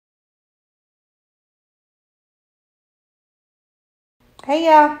Hey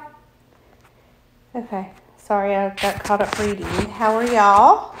y'all. Okay, sorry I got caught up reading. How are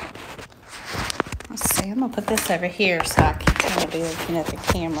y'all? Let's see, I'm gonna put this over here so I can kind of be looking at the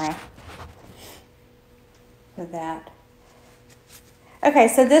camera for that. Okay,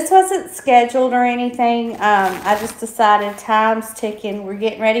 so this wasn't scheduled or anything. I just decided time's ticking. We're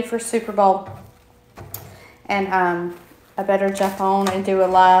getting ready for Super Bowl. And I better jump on and do a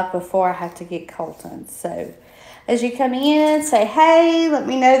live before I have to get Colton. So as you come in, say, hey, let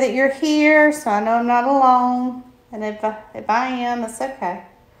me know that you're here so I know I'm not alone. And if I am, it's okay.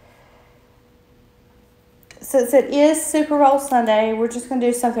 Since it is Super Bowl Sunday, we're just going to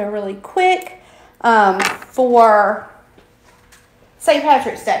do something really quick for St.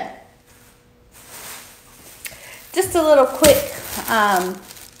 Patrick's Day. Just a little quick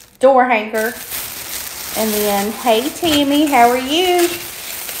door hanger. And then, hey Tammy, how are you?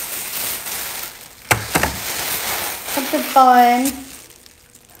 Something fun.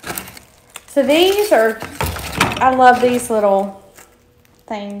 So these are, I love these little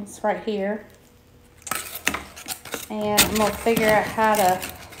things right here. And I'm going to figure out how to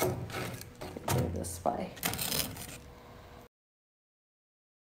do it this way.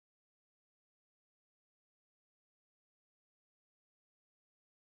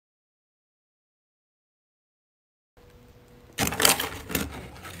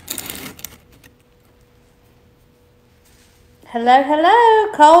 Hello,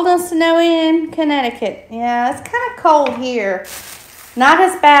 hello. Cold on Snowy in Connecticut. Yeah, it's kind of cold here. Not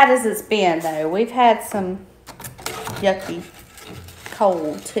as bad as it's been, though. We've had some yucky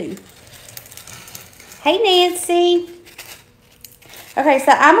cold, too. Hey, Nancy. Okay,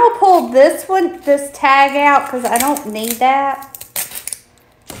 so I'm going to pull this tag out because I don't need that.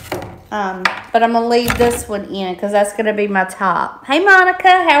 But I'm going to leave this one in because that's going to be my top. Hey, Monica,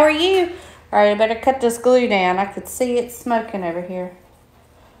 how are you? All right, I better cut this glue down. I could see it smoking over here.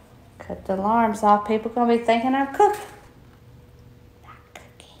 Cut the alarms off. People going to be thinking I'm cooking. Not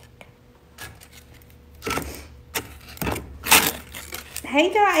cooking.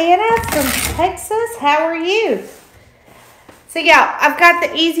 Hey, Diana from Texas. How are you? So, y'all, I've got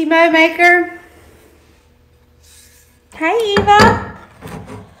the Easy Mo Maker. Hey, Eva.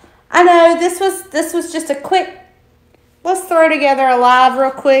 I know this was just a quick. Let's throw together a live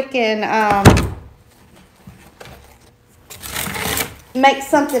real quick and make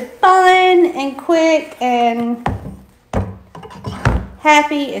something fun and quick and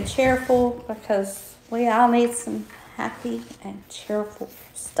happy and cheerful because we all need some happy and cheerful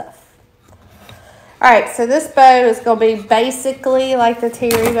stuff. All right, so this bow is going to be basically like the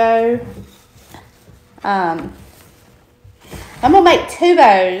Terry bow. I'm going to make two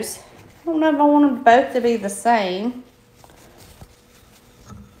bows. I don't know if I want them both to be the same.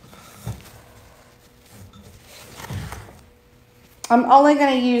 I'm only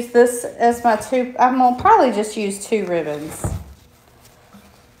going to use this as my two. I'm going to probably just use two ribbons.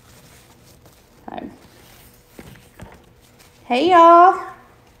 Okay. Hey, y'all.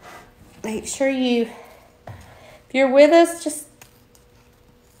 Make sure if you're with us, just,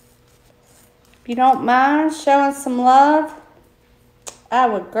 if you don't mind showing some love, I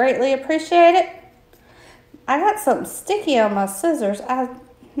would greatly appreciate it. I got something sticky on my scissors. I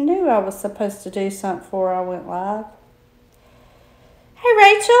knew I was supposed to do something before I went live. Hey,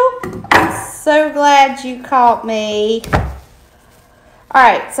 Rachel. I'm so glad you caught me. All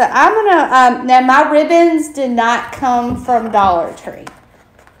right, so I'm going to, now my ribbons did not come from Dollar Tree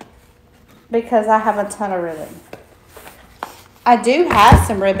because I have a ton of ribbon. I do have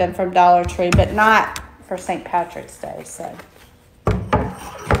some ribbon from Dollar Tree, but not for St. Patrick's Day, so.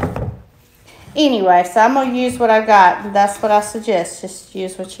 Anyway, so I'm going to use what I got. That's what I suggest. Just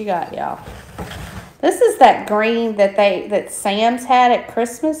use what you got, y'all. This is that green that Sam's had at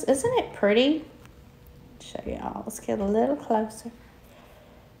Christmas. Isn't it pretty? Show y'all. Let's get a little closer.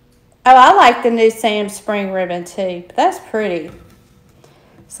 Oh, I like the new Sam's spring ribbon too. That's pretty.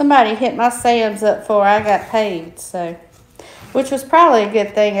 Somebody hit my Sam's up before I got paid, so which was probably a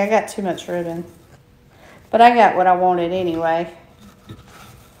good thing. I got too much ribbon. But I got what I wanted anyway.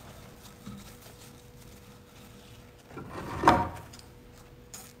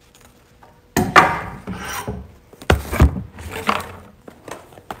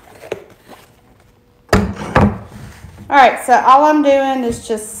 Alright, so all I'm doing is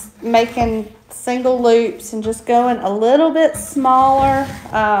just making single loops and just going a little bit smaller.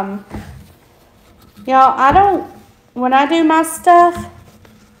 Y'all, when I do my stuff,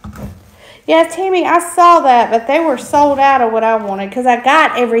 yeah, Tammy, I saw that, but they were sold out of what I wanted because I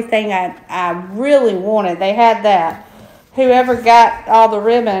got everything I really wanted. They had that. Whoever got all the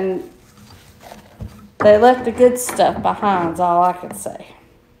ribbon They left the good stuff behind is all I can say.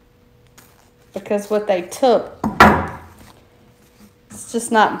 Because what they took,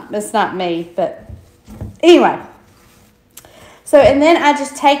 it's not me, but anyway. So, and then I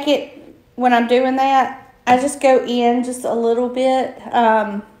just take it, when I'm doing that, I just go in just a little bit.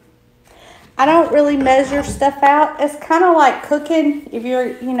 I don't really measure stuff out. It's kind of like cooking. If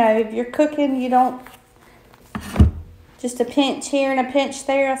you're cooking, you don't, just a pinch here and a pinch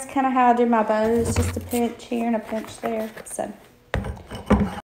there. That's kind of how I do my bows. Just a pinch here and a pinch there. So.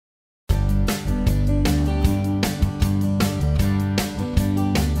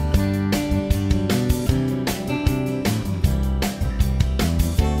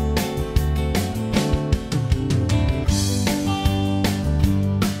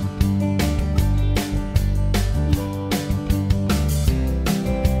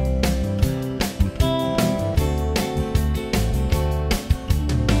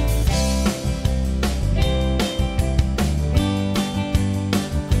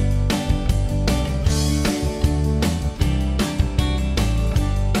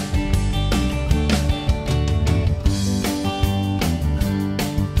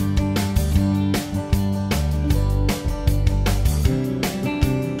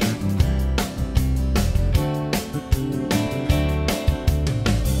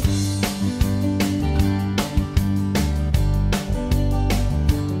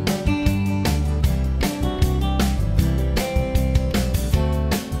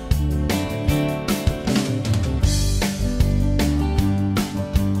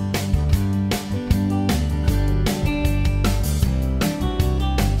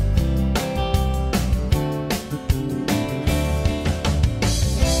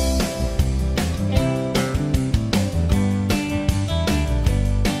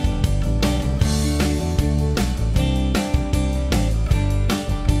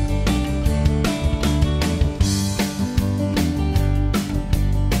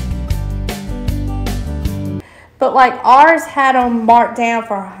 But like ours had them marked down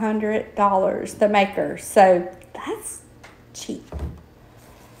for $100, the maker. So that's cheap.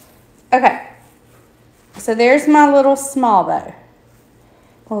 Okay. So there's my little small bow.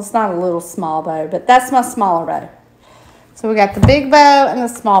 Well, it's not a little small bow, but that's my smaller bow. So we got the big bow and the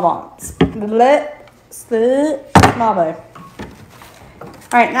small bow. Small bow. All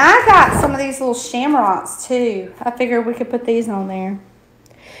right, now I got some of these little shamrocks too. I figured we could put these on there.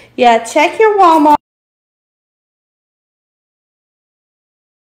 Yeah, check your Walmart.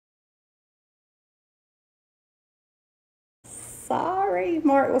 Sorry,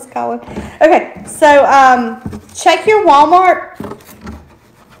 Mark was calling. Okay, so check your Walmart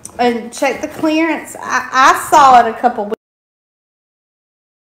and check the clearance. I saw it a couple weeks.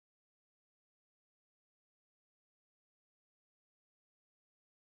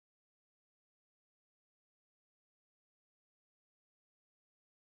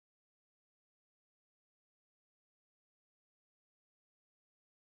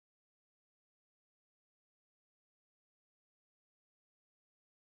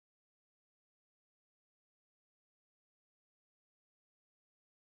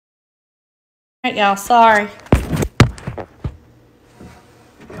 All right, y'all, sorry.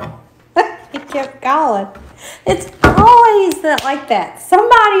 He kept calling. It's always that like that.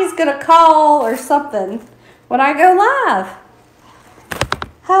 Somebody's going to call or something when I go live.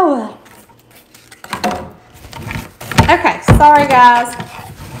 Oh, well. Okay, sorry, guys.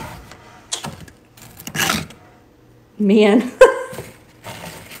 Men.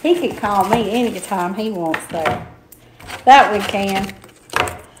 He can call me anytime he wants, though. That we can.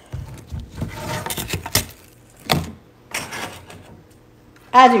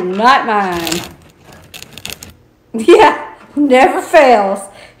 I do not mind. Yeah, never fails.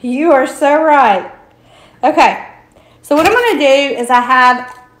 You are so right. Okay, so what I'm going to do is I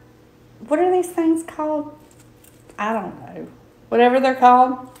have, what are these things called? I don't know. Whatever they're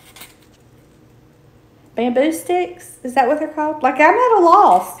called. Bamboo sticks? Is that what they're called? Like, I'm at a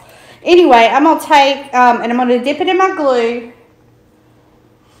loss. Anyway, I'm going to take, and I'm going to dip it in my glue.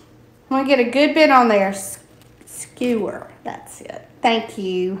 I'm going to get a good bit on there. Skewer. That's it. Thank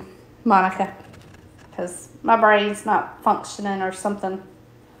you, Monica. Because my brain's not functioning or something.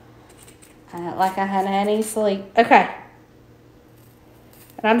 Like I hadn't had any sleep. Okay.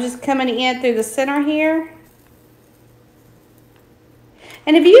 And I'm just coming in through the center here.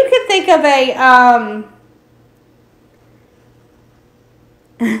 And if you could think of a,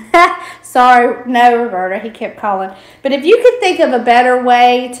 sorry, no, Roberta, he kept calling. But if you could think of a better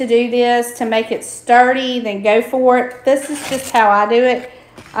way to do this, to make it sturdy, then go for it. This is just how I do it.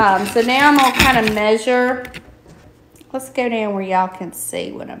 So now I'm going to kind of measure. Let's go down where y'all can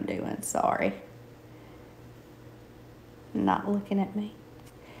see what I'm doing. Sorry. not looking at me.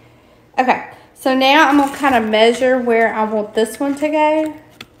 Okay, so now I'm gonna kind of measure where I want this one to go.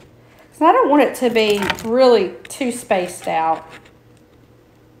 Because I don't want it to be really too spaced out.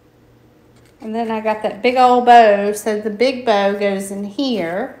 And then I got that big old bow, so the big bow goes in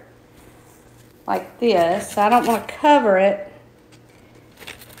here, like this. So I don't want to cover it.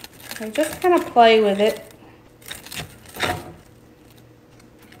 So just kind of play with it.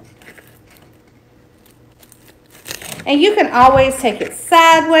 And you can always take it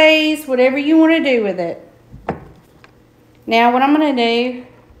sideways, whatever you want to do with it. Now what I'm going to do,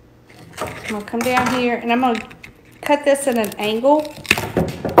 I'm going to come down here and I'm going to cut this at an angle.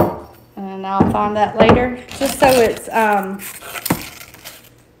 And I'll find that later. Just so it's kind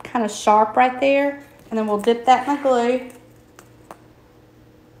of sharp right there. And then we'll dip that in the glue.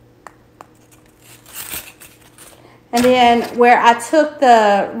 And then where I took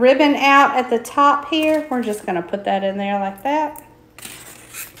the ribbon out at the top here, we're just going to put that in there like that.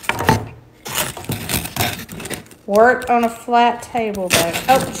 Work on a flat table though.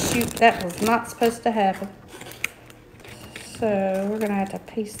 Oh shoot, that was not supposed to happen. So we're going to have to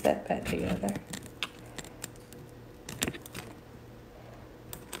piece that back together.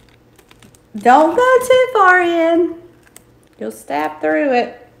 Don't go too far in. You'll stab through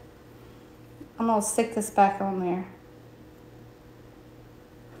it. I'm going to stick this back on there.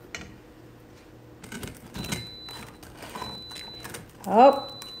 Oh,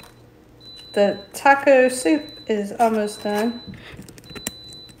 the taco soup is almost done.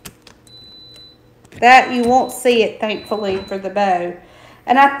 That you won't see it, thankfully, for the bow.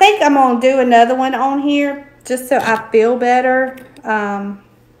 And I think I'm going to do another one on here just so I feel better.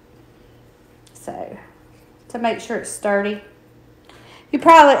 So, to make sure it's sturdy.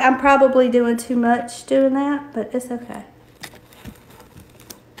 I'm probably doing too much doing that, but it's okay.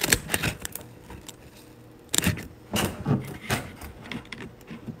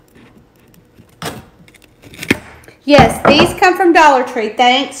 Yes, these come from Dollar Tree.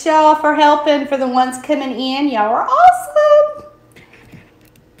 Thanks, y'all, for helping. For the ones coming in, y'all are awesome.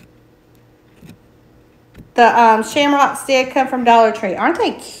 The shamrocks did come from Dollar Tree. Aren't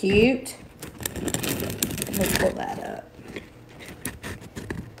they cute? Let me pull that up.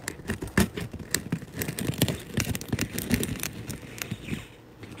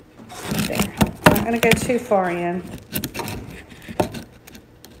 There. I'm not going to go too far in.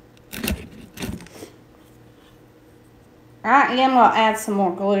 I am going to add some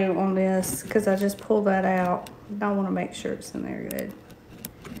more glue on this because I just pulled that out. I want to make sure it's in there good.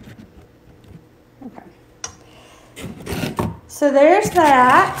 Okay. So there's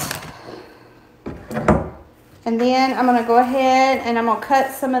that. And then I'm going to go ahead and I'm going to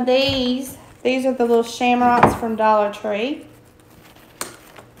cut some of these. These are the little shamrocks from Dollar Tree.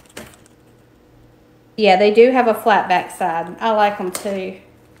 Yeah, they do have a flat back side. I like them too.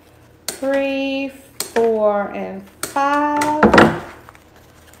 3, 4, and 5.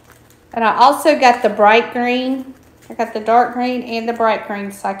 And I also got the bright green. I got the dark green and the bright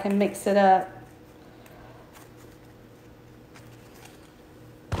green so I can mix it up.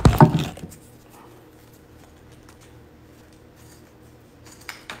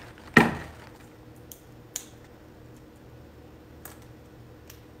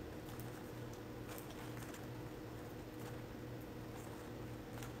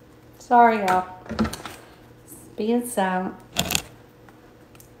 Sorry, y'all. Being silent.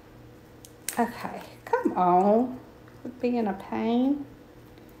 Okay, come on. Quit being a pain.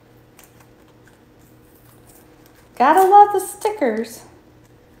 Gotta love the stickers.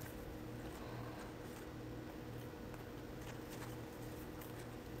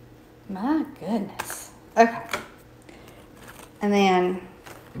 My goodness. Okay. And then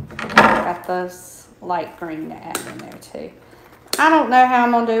got this light green to add in there too. I don't know how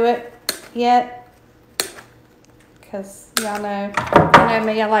I'm gonna do it yet. Because y'all know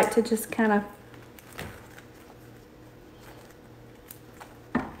me, I like to just kind of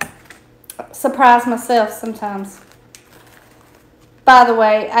surprise myself sometimes. By the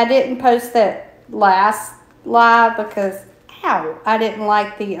way, I didn't post that last live because, ow, I didn't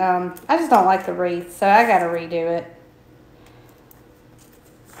like the, I just don't like the wreath, so I gotta redo it.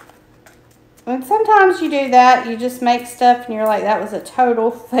 And sometimes you do that, you just make stuff and you're like, that was a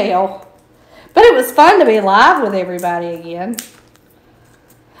total fail. But it was fun to be live with everybody again.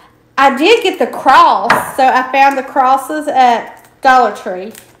 I did get the cross, so I found the crosses at Dollar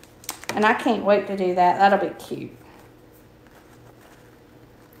Tree. And I can't wait to do that. That'll be cute.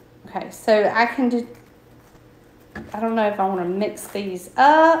 Okay, so I can do, I don't know if I want to mix these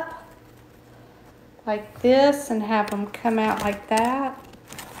up like this and have them come out like that.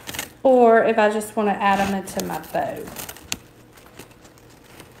 Or if I just want to add them into my bow.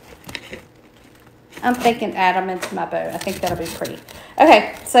 I'm thinking add them into my bow. I think that'll be pretty.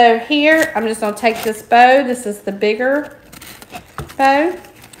 Okay, so here, I'm just going to take this bow. This is the bigger bow.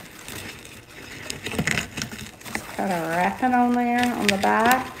 Just kind of wrap it on there on the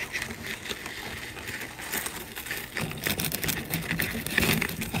back.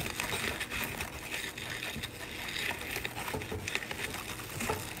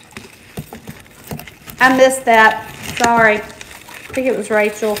 I missed that. Sorry. I think it was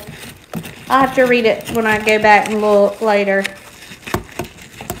Rachel. I'll have to read it when I go back and look later.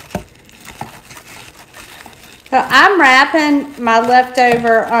 So I'm wrapping my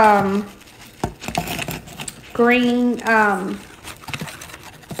leftover green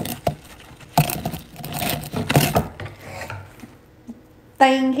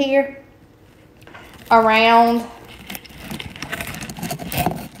thing here around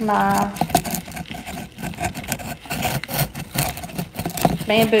my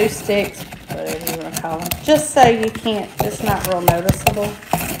bamboo sticks, whatever you want to call them, just so you can't, it's not real noticeable.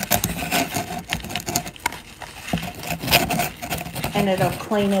 And it'll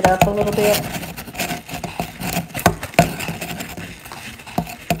clean it up a little bit.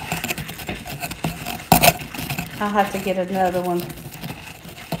 I'll have to get another one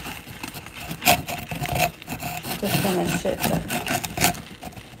to finish it.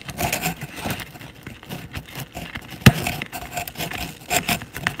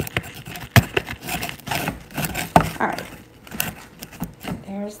 Alright.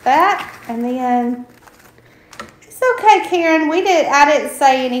 There's that. And then it's okay, Karen. I didn't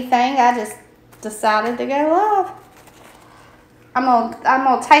say anything. I just decided to go live. I'm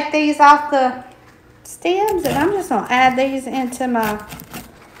gonna take these off the stems and I'm just gonna add these into my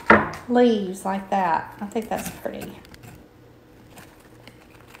leaves like that. I think that's pretty.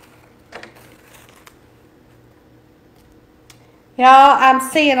 Y'all, I'm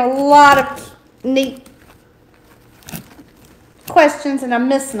seeing a lot of neat questions and I'm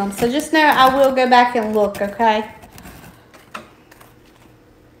missing them. So just know I will go back and look, okay?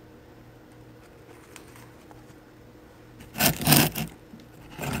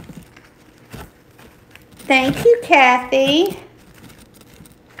 Thank you, Kathy.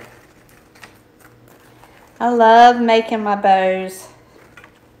 I love making my bows.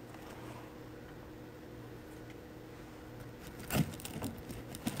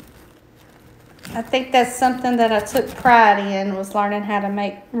 I think that's something that I took pride in, was learning how to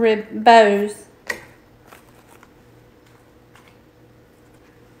make rib bows.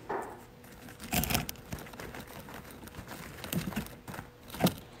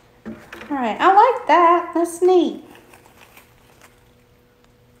 All right, I like that. That's neat.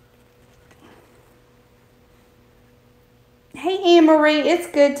 Hey, Anne-Marie, it's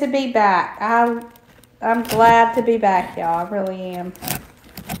good to be back. I'm glad to be back, y'all. I really am.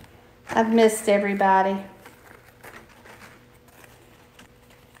 I've missed everybody.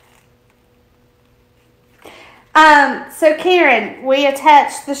 So Karen, we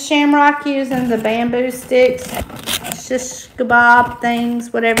attached the shamrock using the bamboo sticks, shish kebab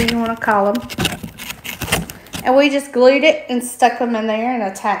things, whatever you want to call them. And we just glued it and stuck them in there and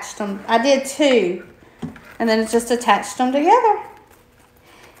attached them. I did two, and then just attached them together.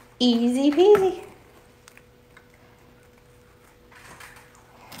 Easy peasy.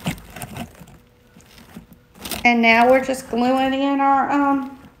 And now we're just gluing in our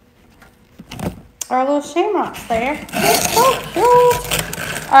little shamrocks there.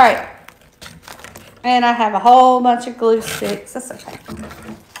 All right. And I have a whole bunch of glue sticks. That's okay.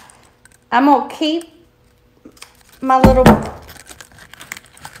 I'm going to keep my little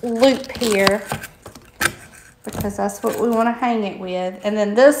loop here because that's what we want to hang it with. And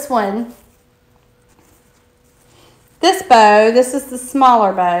then this one, this bow, this is the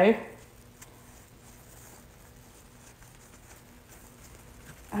smaller bow.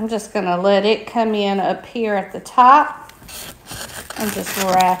 I'm just going to let it come in up here at the top and just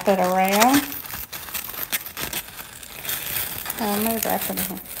wrap it around. I'm going to wrap it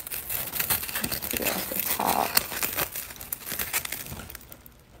here at the top.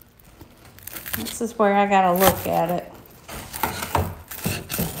 This is where I got to look at it.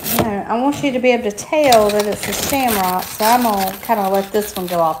 Now, I want you to be able to tell that it's a shamrock, so I'm going to kind of let this one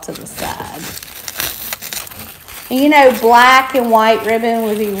go off to the side. And you know, black and white ribbon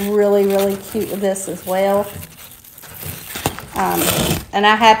would be really, really cute with this as well. And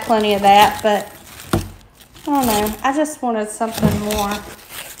I had plenty of that, but I don't know. I just wanted something more.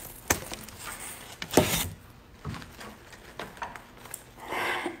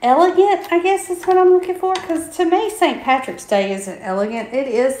 Elegant, I guess is what I'm looking for. Because to me, St. Patrick's Day isn't elegant. It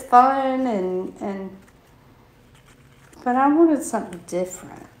is fun, but I wanted something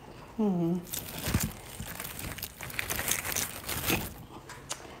different.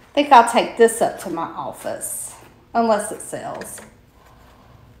 think I'll take this up to my office, unless it sells.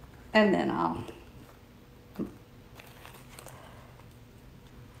 And then I'll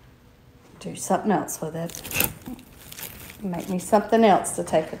do something else with it. Make me something else to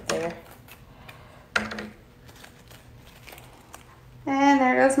take it there. And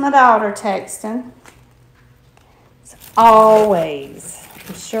there goes my daughter texting. As always.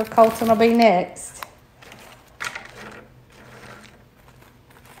 I'm sure Colton will be next.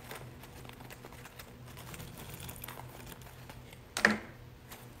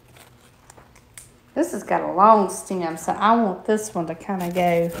 This has got a long stem, so I want this one to kind of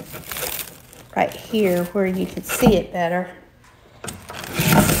go right here where you can see it better.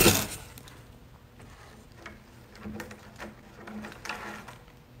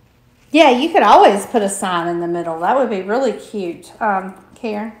 Yeah, you could always put a sign in the middle. That would be really cute,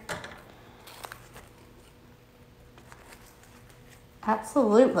 Karen.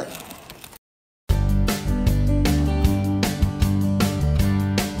 Absolutely.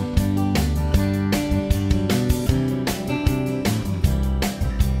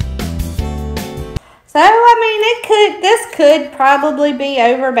 So, I mean, this could probably be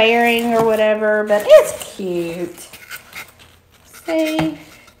overbearing or whatever, but it's cute. See?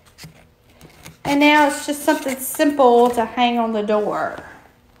 And now it's just something simple to hang on the door.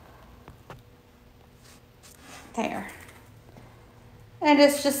 There. And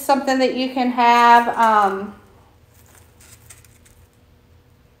it's just something that you can have,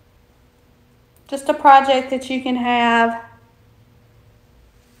 just a project that you can have,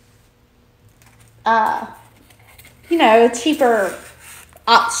 you know, a cheaper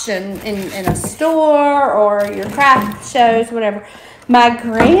option in a store or your craft shows, whatever. My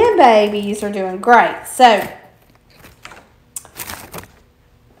grandbabies are doing great. So,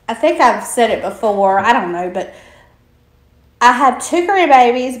 I think I've said it before. I don't know, but I have 2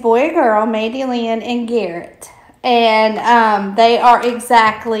 grandbabies, boy and girl, Mandy Lynn and Garrett. And they are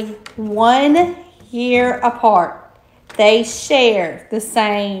exactly 1 year apart. They share the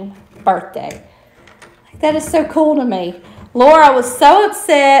same birthday. That is so cool to me. Laura was so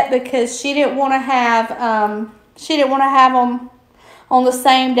upset because she didn't want to have them on the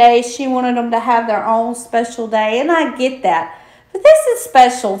same day. She wanted them to have their own special day, and I get that. But this is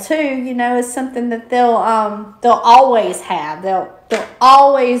special too, you know. It's something that they'll always have. They'll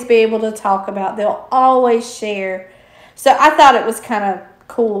always be able to talk about. They'll always share. So I thought it was kind of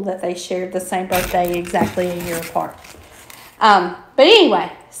cool that they shared the same birthday exactly a year apart. But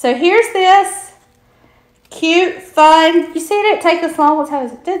anyway, so here's this. Cute, fun. You see, it didn't take us long.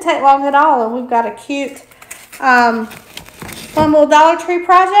 It didn't take long at all. And we've got a cute, fun little Dollar Tree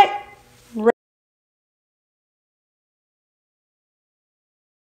project.